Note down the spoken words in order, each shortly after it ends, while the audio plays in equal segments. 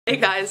Hey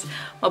guys,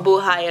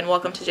 Mabuhay and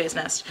welcome to Jay's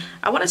Nest.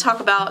 I want to talk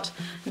about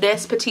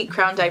this Petite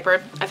crown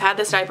diaper. I've had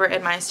this diaper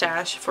in my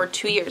stash for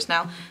 2 years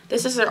now.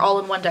 This is their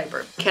all-in-one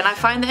diaper. Can I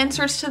find the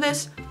inserts to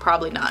this?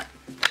 Probably not.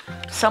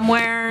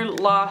 Somewhere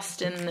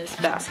lost in this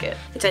basket.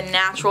 It's a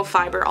natural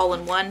fiber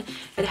all-in-one.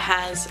 It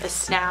has a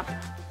snap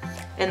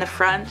in the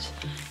front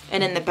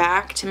and in the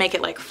back to make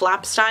it like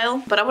flap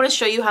style. But I want to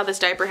show you how this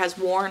diaper has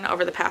worn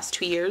over the past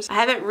 2 years. I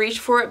haven't reached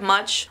for it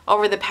much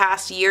over the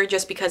past year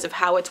just because of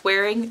how it's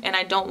wearing, and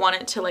I don't want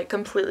it to like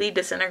completely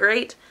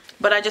disintegrate.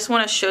 But I just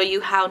want to show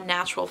you how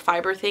natural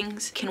fiber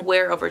things can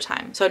wear over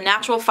time. So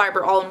natural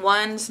fiber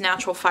all-in-ones,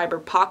 natural fiber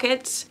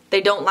pockets,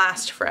 they don't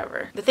last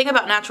forever. The thing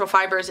about natural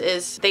fibers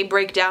is they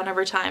break down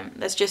over time.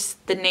 That's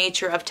just the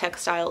nature of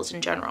textiles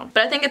in general.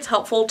 But I think it's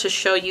helpful to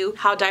show you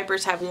how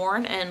diapers have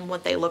worn and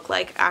what they look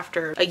like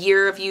after a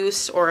year of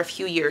use or a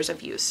few years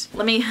of use.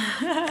 Let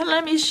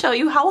me show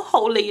you how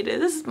holy it is.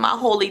 This is my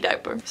holy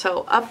diaper.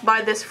 So up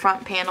by this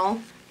front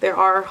panel, there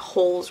are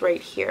holes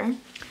right here.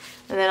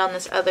 And then on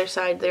this other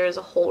side, there is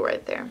a hole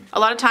right there. A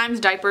lot of times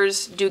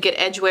diapers do get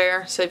edge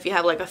wear. So if you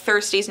have like a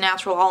Thirsties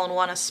natural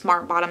all-in-one, a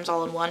Smart Bottoms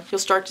all-in-one, you'll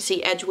start to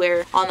see edge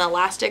wear on the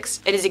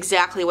elastics. It is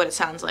exactly what it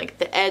sounds like.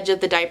 The edge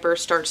of the diaper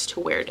starts to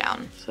wear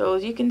down. So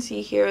as you can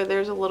see here,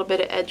 there's a little bit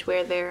of edge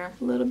wear there,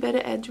 a little bit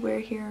of edge wear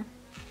here.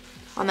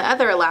 On the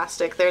other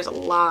elastic, there's a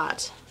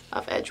lot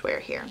of edge wear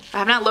here. I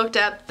have not looked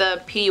at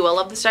the PUL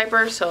of this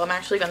diaper, so I'm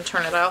actually gonna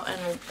turn it out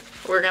and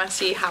we're gonna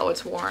see how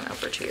it's worn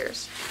over 2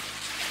 years.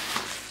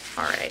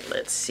 Alright,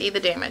 let's see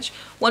the damage.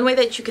 One way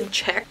that you can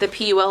check the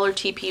PUL or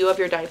TPU of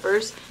your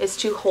diapers is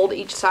to hold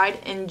each side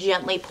and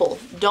gently pull.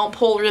 Don't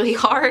pull really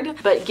hard,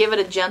 but give it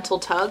a gentle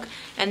tug,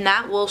 and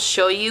that will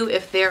show you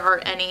if there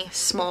are any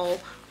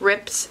small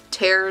rips,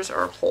 tears,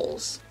 or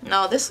holes.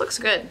 No, this looks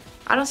good.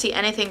 I don't see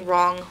anything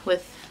wrong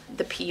with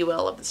the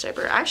PUL of this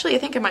diaper. Actually, I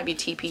think it might be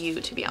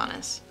TPU, to be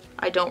honest.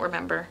 I don't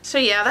remember. So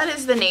yeah, that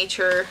is the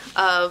nature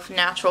of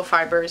natural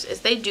fibers,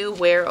 is they do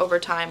wear over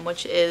time,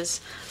 which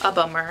is a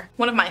bummer.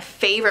 One of my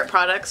favorite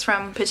products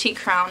from Petite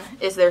Crown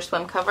is their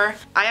swim cover.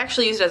 I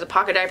actually use it as a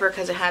pocket diaper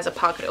because it has a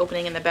pocket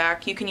opening in the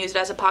back. You can use it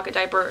as a pocket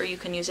diaper or you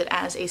can use it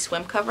as a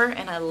swim cover,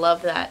 and I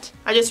love that.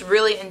 I just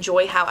really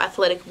enjoy how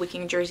athletic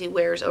wicking jersey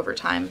wears over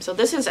time. So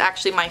this is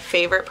actually my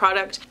favorite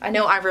product. I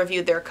know I've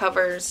reviewed their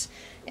covers,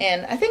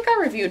 and I think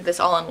I reviewed this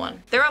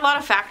all-in-one. There are a lot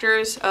of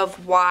factors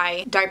of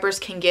why diapers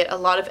can get a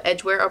lot of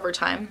edge wear over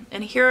time,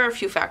 and here are a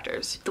few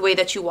factors. The way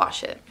that you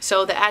wash it.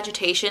 So the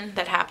agitation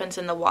that happens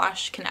in the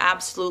wash can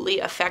absolutely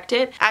affect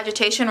it.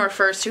 Agitation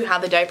refers to how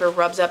the diaper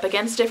rubs up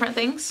against different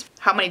things.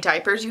 How many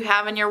diapers you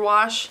have in your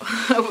wash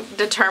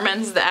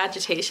determines the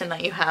agitation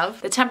that you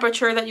have. The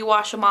temperature that you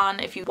wash them on,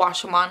 if you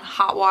wash them on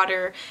hot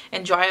water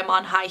and dry them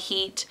on high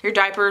heat, your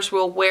diapers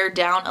will wear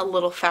down a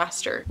little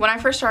faster. When I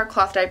first started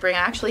cloth diapering, I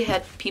actually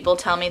had people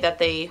tell me that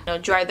they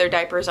dried their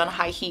diapers on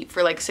high heat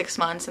for like 6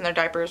 months and their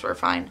diapers were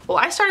fine. Well,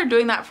 I started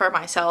doing that for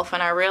myself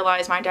and I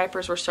realized my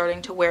diapers were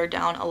starting to wear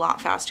down a lot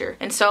faster.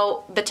 And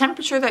so the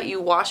temperature that you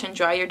wash and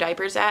dry your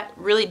diapers at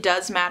really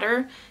does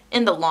matter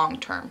in the long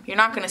term. You're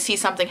not going to see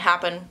something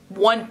happen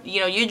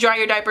you dry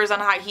your diapers on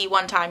high heat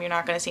one time, you're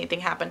not going to see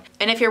anything happen.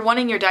 And if you're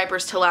wanting your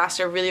diapers to last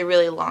a really,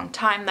 really long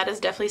time, that is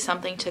definitely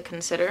something to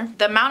consider.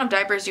 The amount of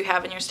diapers you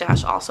have in your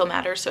stash also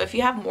matters. So if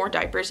you have more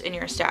diapers in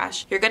your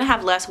stash, you're going to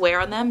have less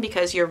wear on them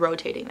because you're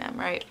rotating them,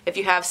 right? If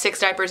you have 6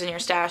 diapers in your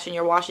stash and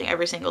you're washing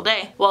every single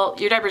day, well,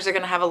 your diapers are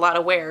going to have a lot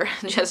of wear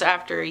just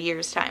after a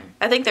year's time.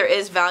 I think there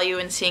is value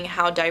in seeing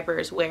how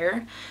diapers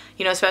wear.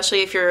 Especially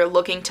if you're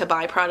looking to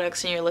buy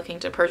products and you're looking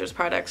to purchase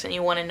products and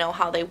you want to know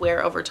how they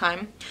wear over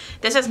time.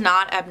 This is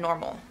not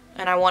abnormal.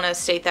 And I want to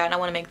state that and I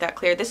want to make that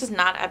clear. This is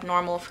not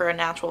abnormal for a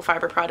natural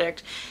fiber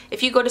product.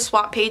 If you go to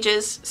swap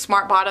pages,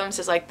 Smart Bottoms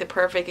is like the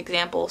perfect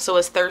example. So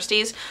is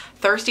Thirsties.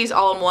 Thirsties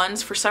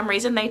all-in-ones, for some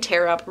reason they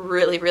tear up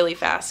really, really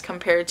fast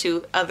compared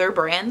to other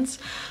brands.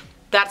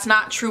 That's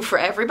not true for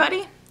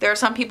everybody. There are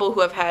some people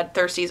who have had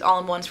Thirsties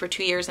all-in-ones for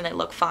 2 years and they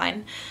look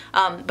fine.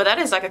 But that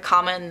is like a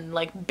common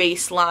like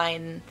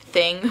baseline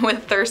thing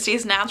with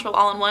Thirsties natural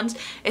all-in-ones,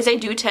 is they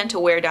do tend to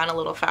wear down a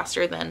little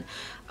faster than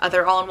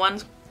other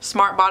all-in-ones.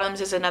 Smart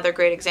Bottoms is another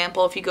great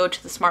example. If you go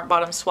to the Smart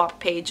Bottoms swap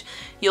page,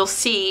 you'll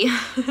see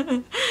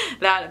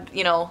that,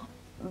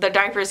 the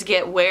diapers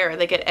get wear,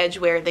 they get edge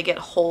wear, they get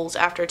holes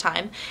after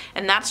time.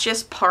 And that's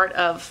just part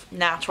of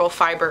natural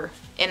fiber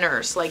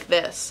inners like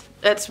this.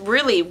 That's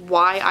really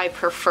why I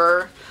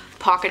prefer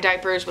pocket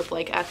diapers with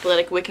like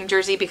athletic wicking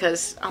jersey,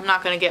 because I'm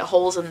not going to get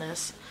holes in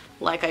this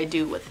like I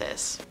do with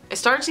this. I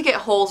started to get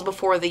holes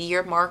before the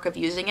year mark of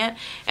using it,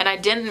 and I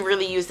didn't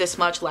really use this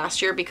much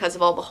last year because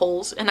of all the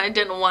holes, and I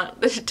didn't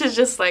want it to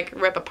just like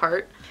rip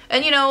apart.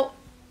 And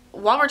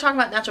while we're talking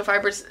about natural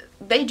fibers,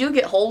 they do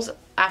get holes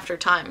after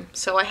time.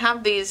 So I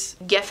have these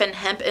Geffen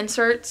hemp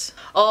inserts.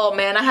 Oh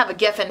man, I have a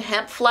Geffen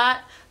hemp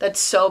flat that's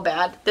so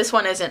bad. This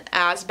one isn't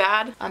as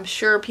bad. I'm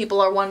sure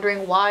people are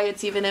wondering why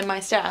it's even in my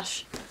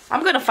stash.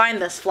 I'm gonna find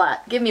this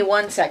flat. Give me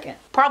 1 second.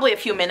 Probably a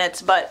few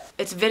minutes, but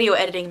it's video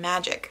editing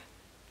magic.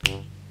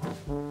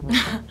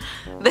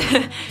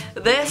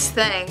 This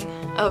thing,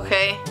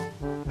 okay?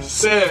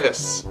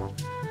 Sis,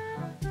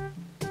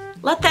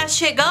 let that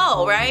shit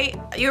go, right?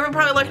 You were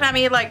probably looking at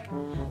me like,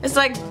 this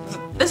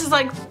is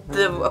like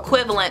the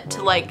equivalent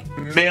to like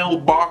male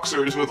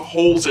boxers with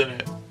holes in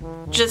it.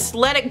 Just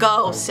let it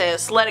go,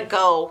 sis. Let it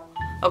go.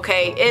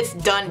 Okay, it's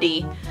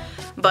Dundee.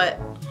 But,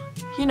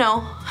 you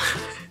know,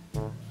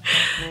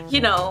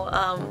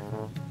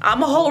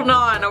 I'm holding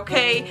on,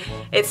 okay?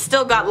 It's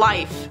still got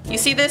life. You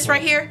see this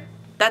right here?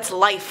 That's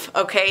life,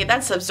 okay?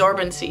 That's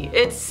absorbency.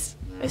 It's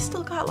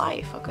still got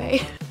life,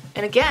 okay?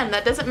 And again,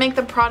 that doesn't make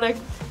the product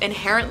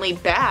inherently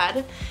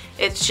bad.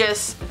 It's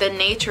just the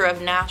nature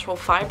of natural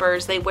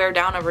fibers. They wear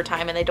down over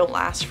time and they don't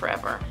last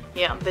forever.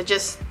 Yeah,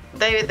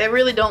 they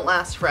really don't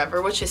last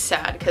forever, which is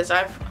sad because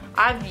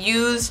I've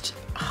used,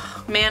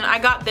 man, I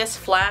got this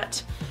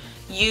flat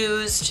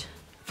used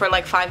for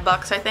like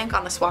 $5 I think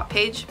on the swap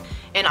page,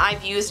 and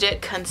I've used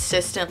it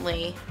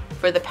consistently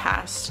for the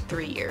past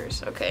 3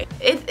 years, okay?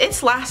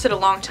 It's lasted a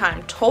long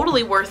time,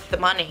 totally worth the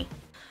money.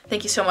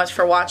 Thank you so much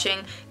for watching.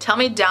 Tell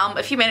me down,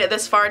 if you made it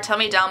this far, tell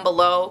me down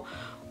below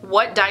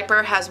what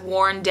diaper has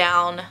worn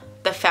down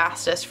the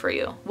fastest for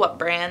you, what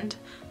brand,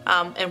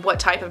 and what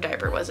type of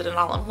diaper. Was it an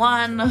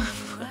all-in-one?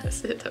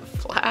 Was it a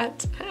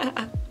flat?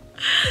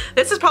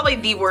 This is probably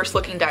the worst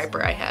looking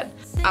diaper I had.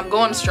 I'm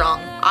going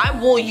strong. I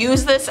will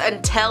use this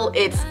until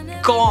it's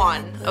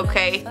gone,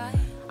 okay?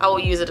 I will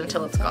use it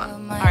until it's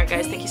gone. Alright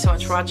guys, thank you so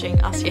much for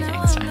watching. I'll see you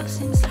next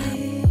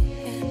time.